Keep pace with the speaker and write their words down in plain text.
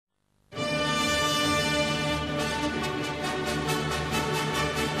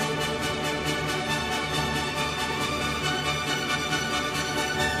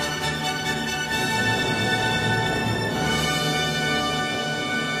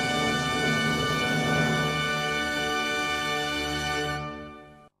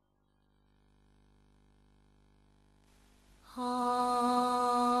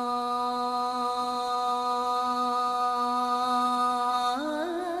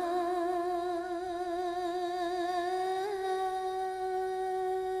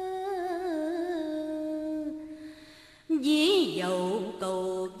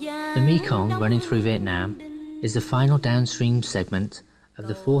The Mekong, running through Vietnam, is the final downstream segment of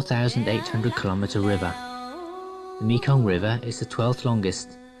the 4,800-kilometer river. The Mekong River is the 12th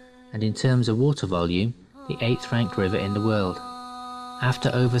longest, and in terms of water volume, the 8th-ranked river in the world.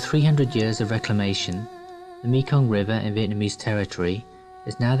 After over 300 years of reclamation, the Mekong River in Vietnamese territory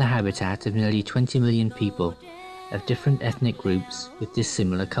is now the habitat of nearly 20 million people of different ethnic groups with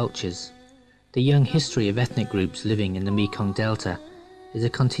dissimilar cultures. The young history of ethnic groups living in the Mekong Delta is a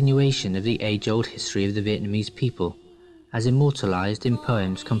continuation of the age-old history of the Vietnamese people, as immortalized in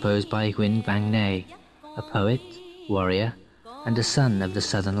poems composed by Nguyen Van Nay, a poet, warrior, and a son of the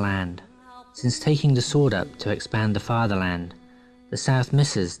southern land. Since taking the sword up to expand the fatherland, the South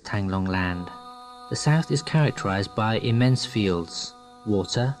misses Thang Long land. The South is characterized by immense fields,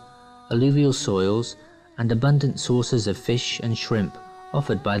 water, alluvial soils, and abundant sources of fish and shrimp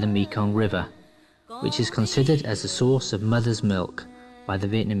offered by the Mekong River, which is considered as the source of mother's milk by the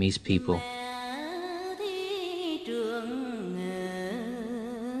Vietnamese people.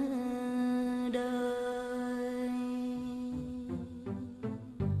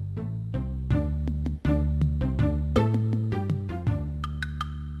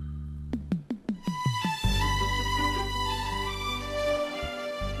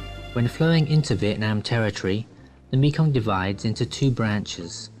 When flowing into Vietnam territory, the Mekong divides into two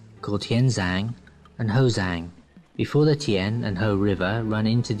branches, called Tien Giang and Ho Giang. Before the Tien and Ho River run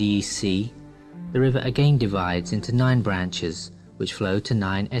into the East Sea, the river again divides into 9 branches, which flow to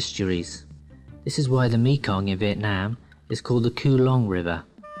 9 estuaries. This is why the Mekong in Vietnam is called the Cuu Long River,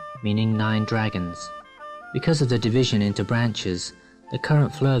 meaning 9 dragons. Because of the division into branches, the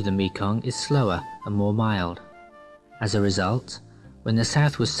current flow of the Mekong is slower and more mild. As a result, when the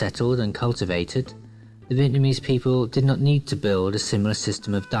South was settled and cultivated, the Vietnamese people did not need to build a similar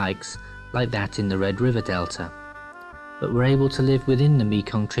system of dikes like that in the Red River Delta, but were able to live within the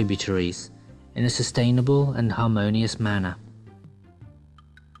Mekong tributaries in a sustainable and harmonious manner.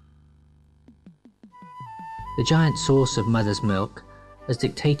 The giant source of mother's milk has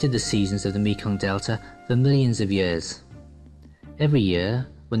dictated the seasons of the Mekong Delta for millions of years. Every year,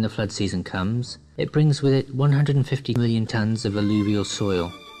 when the flood season comes, it brings with it 150 million tons of alluvial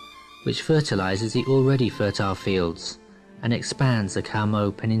soil, which fertilizes the already fertile fields and expands the Cau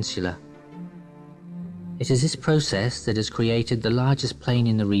Mo Peninsula. It is this process that has created the largest plain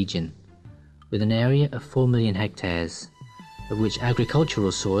in the region, with an area of 4 million hectares, of which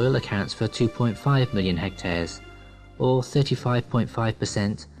agricultural soil accounts for 2.5 million hectares, or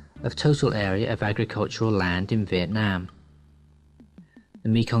 35.5% of total area of agricultural land in Vietnam. The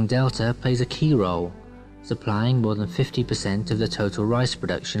Mekong Delta plays a key role, supplying more than 50% of the total rice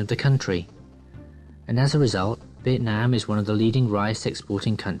production of the country, and as a result, Vietnam is one of the leading rice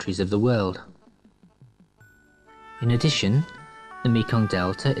exporting countries of the world. In addition, the Mekong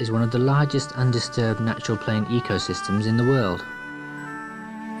Delta is one of the largest undisturbed natural plain ecosystems in the world.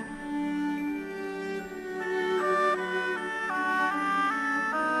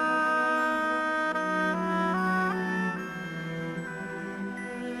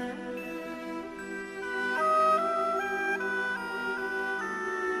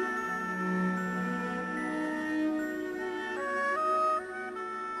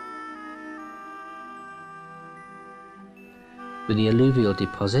 With the alluvial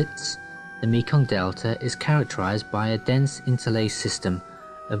deposits, the Mekong Delta is characterized by a dense interlaced system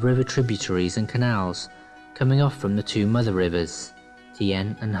of river tributaries and canals coming off from the 2 mother rivers,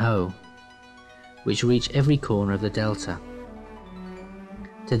 Tien and Ho, which reach every corner of the delta.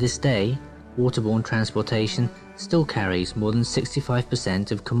 To this day, waterborne transportation still carries more than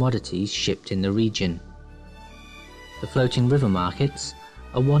 65% of commodities shipped in the region. The floating river markets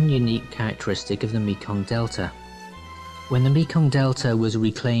are one unique characteristic of the Mekong Delta. When the Mekong Delta was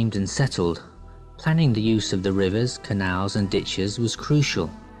reclaimed and settled, planning the use of the rivers, canals and ditches was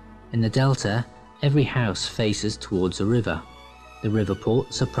crucial. In the delta, every house faces towards a river. The river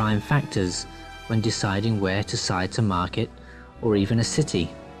ports are prime factors when deciding where to site a market or even a city.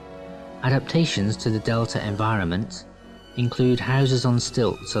 Adaptations to the delta environment include houses on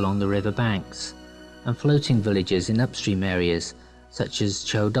stilts along the river banks and floating villages in upstream areas such as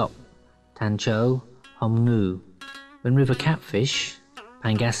Cho Dop, Tan Cho, Hom Ngu. When river catfish,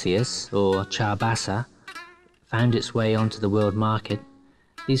 Pangasius or Char Bassa, found its way onto the world market,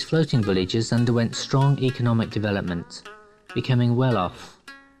 these floating villages underwent strong economic development, becoming well off,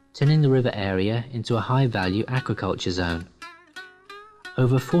 turning the river area into a high-value aquaculture zone.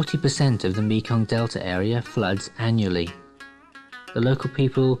 Over 40% of the Mekong Delta area floods annually. The local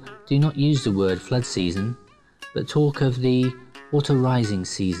people do not use the word flood season, but talk of the water rising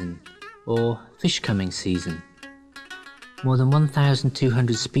season or fish coming season. More than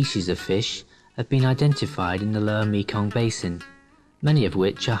 1,200 species of fish have been identified in the Lower Mekong Basin, many of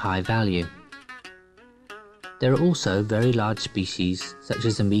which are high value. There are also very large species such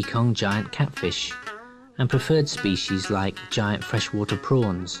as the Mekong giant catfish and preferred species like giant freshwater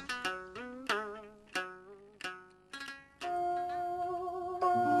prawns.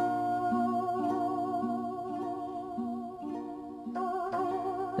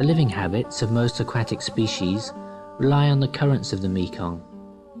 The living habits of most aquatic species rely on the currents of the Mekong.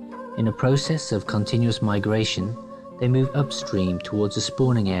 In a process of continuous migration, they move upstream towards the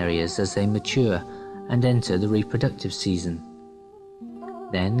spawning areas as they mature and enter the reproductive season.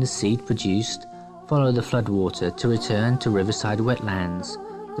 Then the seed produced follow the floodwater to return to riverside wetlands,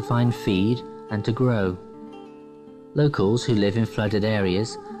 to find feed and to grow. Locals who live in flooded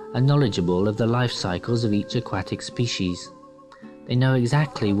areas are knowledgeable of the life cycles of each aquatic species. They know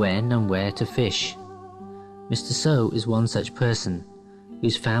exactly when and where to fish. Mr. So is one such person,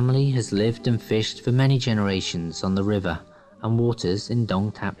 whose family has lived and fished for many generations on the river and waters in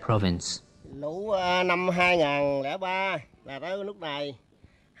Đông Tháp Province. Lũ năm 2003 là tới lúc này,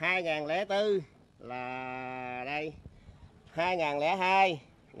 2004 là đây, 2002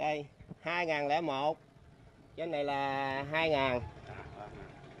 đây, 2001 trên này là 2000.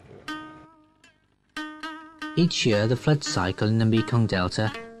 Each year the flood cycle in the Mekong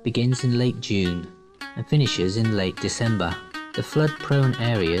Delta begins in late June and finishes in late December. The flood-prone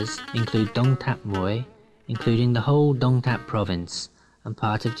areas include Đông Tháp Moi, including the whole Đông Tháp Province and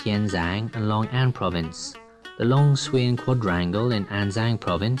part of Tiền Giang and Long An Province, the Long Xuyên Quadrangle in An Giang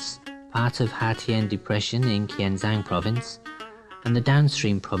Province, part of Ha Tien Depression in Kiên Giang Province, and the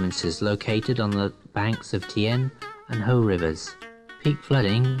downstream provinces located on the banks of Tien and Ho rivers. Peak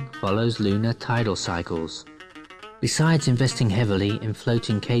flooding follows lunar tidal cycles. Besides investing heavily in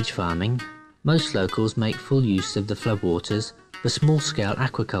floating cage farming, most locals make full use of the floodwaters for small-scale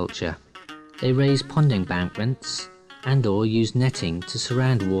aquaculture. They raise pond embankments and/or use netting to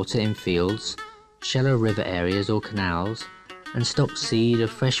surround water in fields, shallow river areas or canals, and stock seed of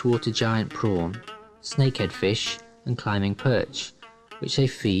freshwater giant prawn, snakehead fish, and climbing perch, which they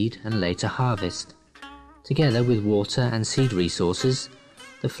feed and later harvest. Together with water and seed resources,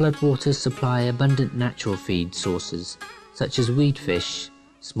 the floodwaters supply abundant natural feed sources such as weedfish,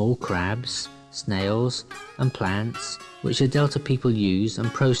 small crabs, snails, and plants, which the Delta people use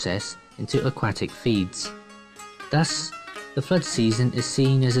and process into aquatic feeds. Thus, the flood season is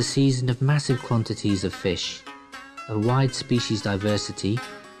seen as a season of massive quantities of fish, of wide species diversity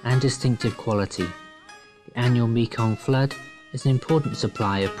and distinctive quality. The annual Mekong flood is an important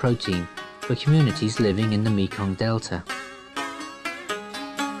supply of protein for communities living in the Mekong Delta.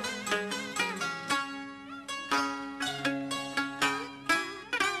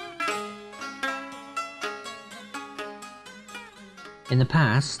 In the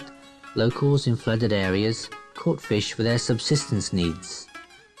past, locals in flooded areas caught fish for their subsistence needs,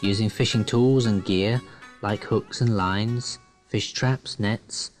 using fishing tools and gear like hooks and lines, fish traps,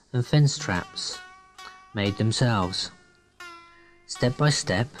 nets, and fence traps, made themselves. Step by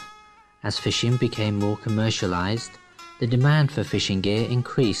step, as fishing became more commercialized, the demand for fishing gear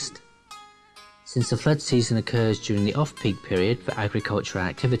increased. Since the flood season occurs during the off-peak period for agricultural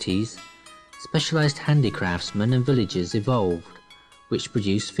activities, specialized handicraftsmen and villagers evolved, which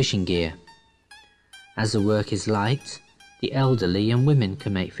produce fishing gear. As the work is light, the elderly and women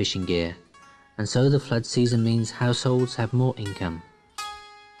can make fishing gear, and so the flood season means households have more income.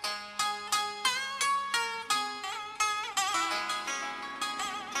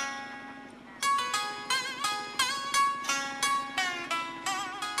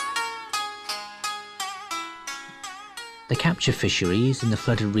 The capture fisheries in the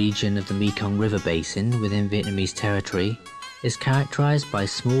flooded region of the Mekong River Basin within Vietnamese territory is characterized by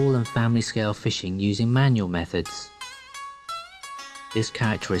small and family-scale fishing using manual methods. This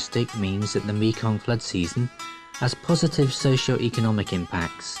characteristic means that the Mekong flood season has positive socio-economic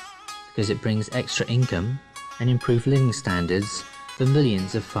impacts because it brings extra income and improved living standards for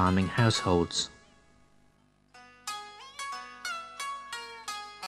millions of farming households.